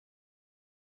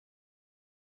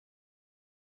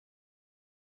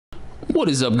What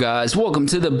is up, guys? Welcome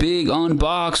to the big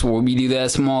unbox where we do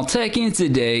that small tech, and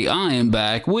today I am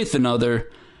back with another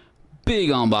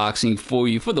big unboxing for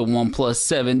you for the Oneplus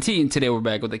 17. Today we're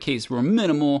back with a case from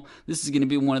Minimal. This is going to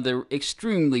be one of their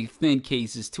extremely thin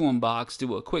cases to unbox,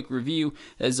 do a quick review.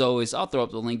 As always, I'll throw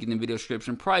up the link in the video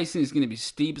description. Pricing is going to be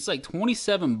steep. It's like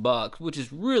 27 bucks, which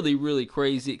is really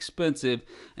crazy expensive,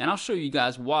 and I'll show you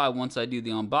guys why once I do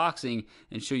the unboxing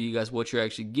and show you guys what you're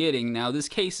actually getting. Now, this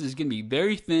case is going to be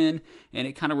very thin, and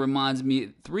it kind of reminds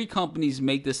me, 3 companies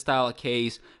make this style of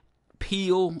case: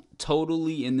 Peel,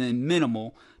 Totally, and then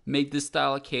Minimal make this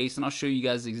style of case, and I'll show you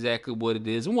guys exactly what it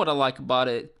is and what I like about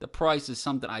it. The price is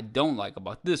something I don't like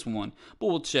about this one, but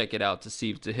we'll check it out to see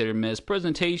if it's a hit or miss.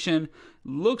 Presentation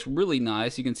looks really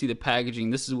nice. You can see the packaging.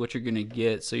 This is what you're gonna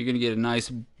get. So you're gonna get a nice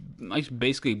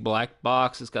basically black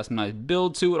box. It's got some nice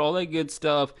build to it, all that good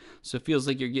stuff. So it feels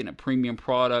like you're getting a premium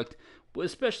product. But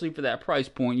especially for that price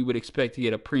point, you would expect to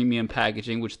get a premium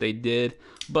packaging, which they did.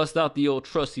 Bust out the old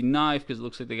trusty knife because it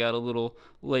looks like they got a little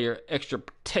layer extra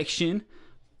protection.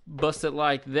 Bust it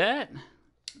like that.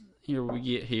 Here we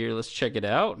get here. Let's check it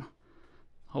out.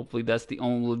 Hopefully that's the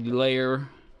only layer.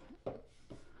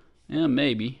 Yeah,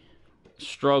 maybe.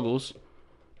 Struggles.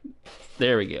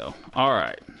 There we go.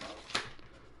 Alright.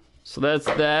 So that's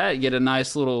that. You get a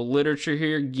nice little literature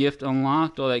here. Gift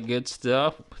unlocked. All that good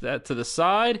stuff. Put that to the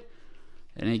side.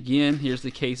 And again, here's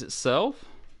the case itself.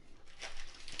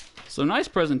 So nice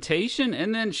presentation.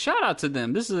 And then shout out to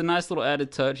them. This is a nice little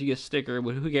added touch. You get a sticker,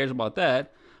 but who cares about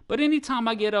that? But anytime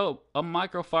I get a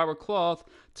microfiber cloth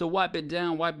to wipe it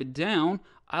down,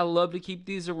 I love to keep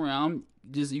these around.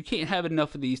 Just, you can't have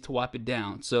enough of these to wipe it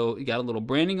down. So you got a little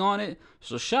branding on it.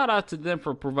 So shout out to them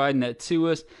for providing that to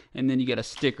us. And then you got a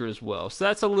sticker as well. So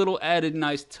that's a little added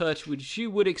nice touch, which you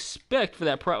would expect for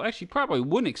that price. Actually, probably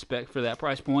wouldn't expect for that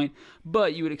price point,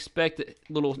 but you would expect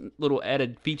little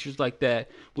added features like that,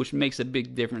 which makes a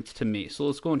big difference to me. So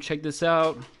let's go and check this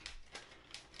out.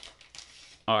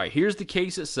 Alright, here's the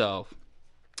case itself.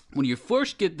 When you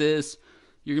first get this,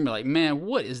 you're going to be like, man,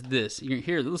 what is this? You're going to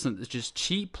hear, listen, it's just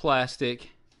cheap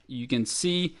plastic. You can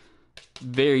see,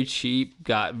 very cheap.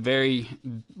 Got very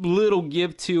little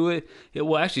give to it.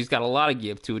 Well, actually, it's got a lot of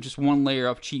give to it. Just one layer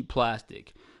of cheap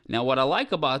plastic. Now, what I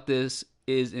like about this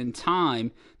is in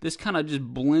time, this kind of just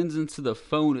blends into the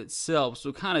phone itself. So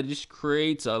it kind of just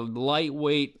creates a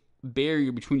lightweight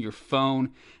barrier between your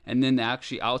phone and then the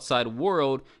actually outside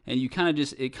world, and you kind of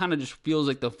just, it kind of just feels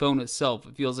like the phone itself.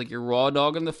 It feels like you're raw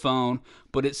dogging the phone,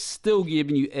 but it's still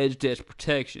giving you edge-to-edge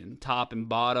protection, top and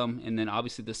bottom, and then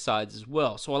obviously the sides as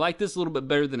well. So I like this a little bit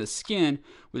better than a skin,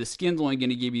 where the skin's only going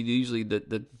to give you usually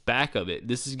the back of it.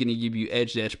 This is going to give you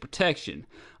edge-to-edge protection.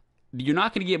 You're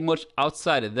not going to get much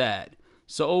outside of that.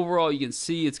 So overall, you can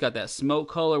see it's got that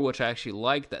smoke color, which I actually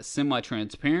like, that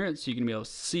semi-transparent, so you can be able to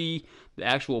see the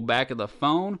actual back of the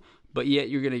phone, but yet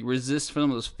you're going to resist some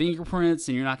of those fingerprints,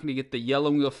 and you're not going to get the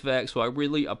yellowing effect, so I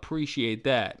really appreciate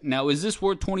that. Now, is this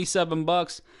worth 27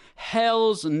 bucks?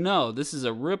 Hells no. This is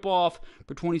a ripoff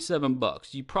for 27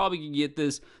 bucks. You probably could get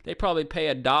this, they probably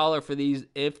pay $1 for these,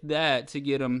 if that, to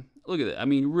get them. Look at that. I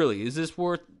mean, really, is this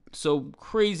worth so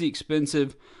crazy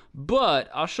expensive? But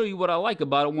I'll show you what I like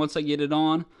about it once I get it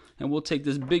on, and we'll take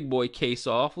this big boy case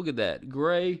off. Look at that,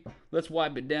 gray. Let's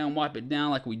wipe it down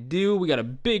like we do. We got a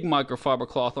big microfiber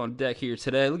cloth on deck here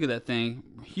today. Look at that thing,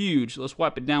 huge. Let's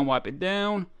wipe it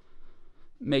down.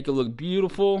 Make it look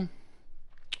beautiful.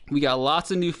 We got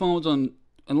lots of new phones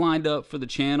lined up for the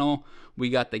channel. We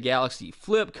got the Galaxy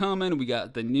Flip coming. We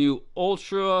got the new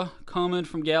Ultra coming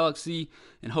from Galaxy,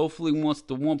 and hopefully once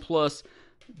the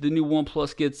new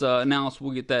OnePlus gets announced,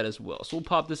 we'll get that as well. So we'll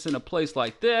pop this into place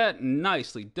like that.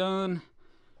 Nicely done.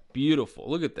 Beautiful.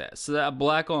 Look at that. So that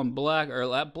black on black, or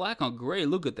that black on gray,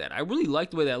 look at that. I really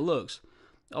like the way that looks.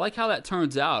 I like how that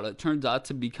turns out. It turns out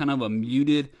to be kind of a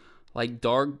muted, like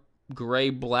dark gray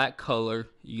black color.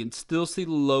 You can still see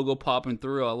the logo popping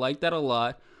through. I like that a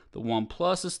lot. The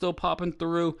OnePlus is still popping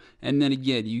through. And then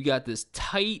again, you got this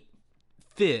tight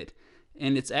fit.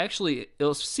 And it's actually,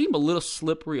 it'll seem a little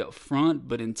slippery up front,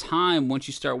 but in time, once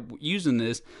you start using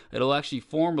this, it'll actually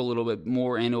form a little bit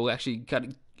more, and it'll actually kind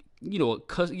of, you know,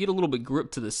 get a little bit grip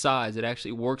to the sides. It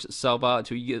actually works itself out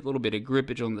until you get a little bit of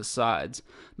grippage on the sides.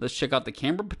 Let's check out the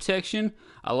camera protection.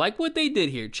 I like what they did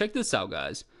here. Check this out,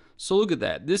 guys. So look at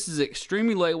that. This is an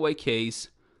extremely lightweight case.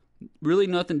 Really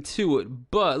nothing to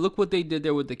it, but look what they did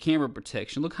there with the camera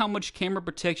protection. Look how much camera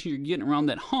protection you're getting around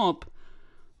that hump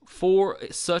for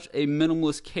such a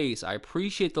minimalist case. I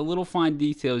appreciate the little fine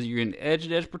details. You're getting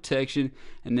edge-to-edge protection,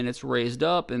 and then it's raised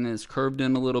up, and then it's curved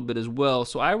in a little bit as well.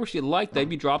 So I actually like that.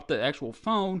 If you drop the actual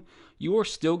phone, you are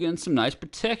still getting some nice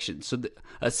protection. So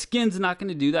a skin's not going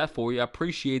to do that for you. I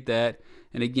appreciate that.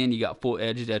 And again, you got full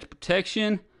edge-to-edge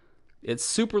protection. It's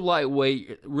super lightweight.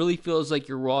 It really feels like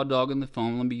you're raw dogging the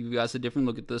phone. Let me give you guys a different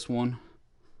look at this one.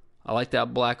 I like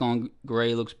that black on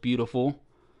gray. Looks beautiful.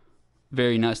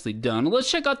 Very nicely done.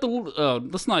 Let's check out the.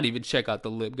 Let's not even check out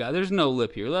the lip, guy. There's no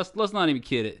lip here. Let's not even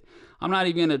kid it. I'm not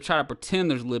even gonna try to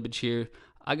pretend there's lippage here.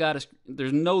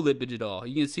 There's no lippage at all.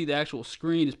 You can see the actual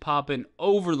screen is popping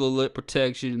over the lip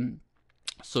protection.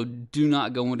 So do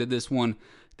not go into this one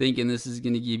thinking this is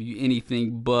gonna give you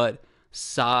anything but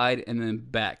side and then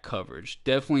back coverage.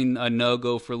 Definitely a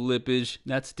no-go for lippage.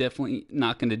 That's definitely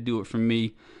not gonna do it for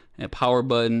me. And power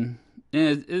button.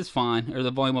 And it's fine, or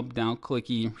the volume up down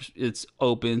clicky, it's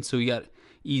open, so you got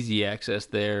easy access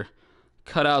there.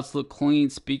 Cutouts look clean.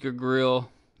 Speaker grill,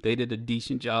 they did a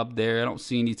decent job there. I don't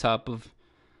see any type of,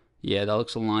 yeah, that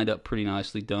looks lined up pretty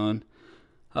nicely done.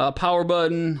 Power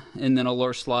button and then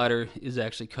alert slider is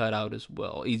actually cut out as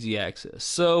well, easy access.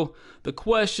 So the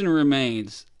question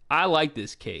remains, I like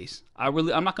this case. I'm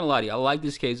not gonna lie to you, I like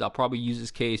this case. I'll probably use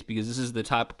this case because this is the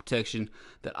type of protection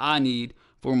that I need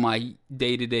for my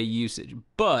day-to-day usage.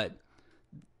 But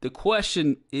the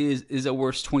question is it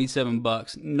worth 27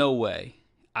 bucks? No way.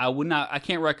 I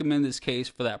can't recommend this case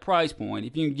for that price point.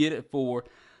 If you can get it for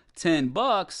 10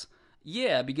 bucks,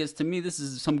 yeah, because to me this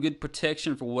is some good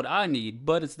protection for what I need,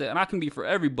 but it's not going to be for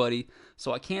everybody,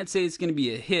 so I can't say it's going to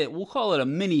be a hit. We'll call it a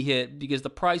mini hit because the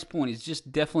price point is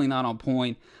just definitely not on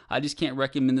point. I just can't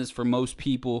recommend this for most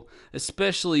people,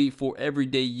 especially for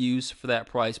everyday use for that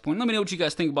price point. Let me know what you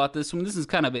guys think about this one. This is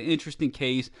kind of an interesting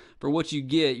case. For what you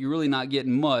get, you're really not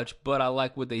getting much, but I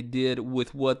like what they did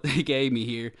with what they gave me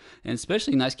here, and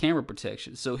especially nice camera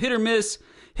protection. So hit or miss,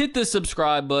 hit the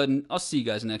subscribe button. I'll see you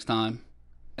guys next time.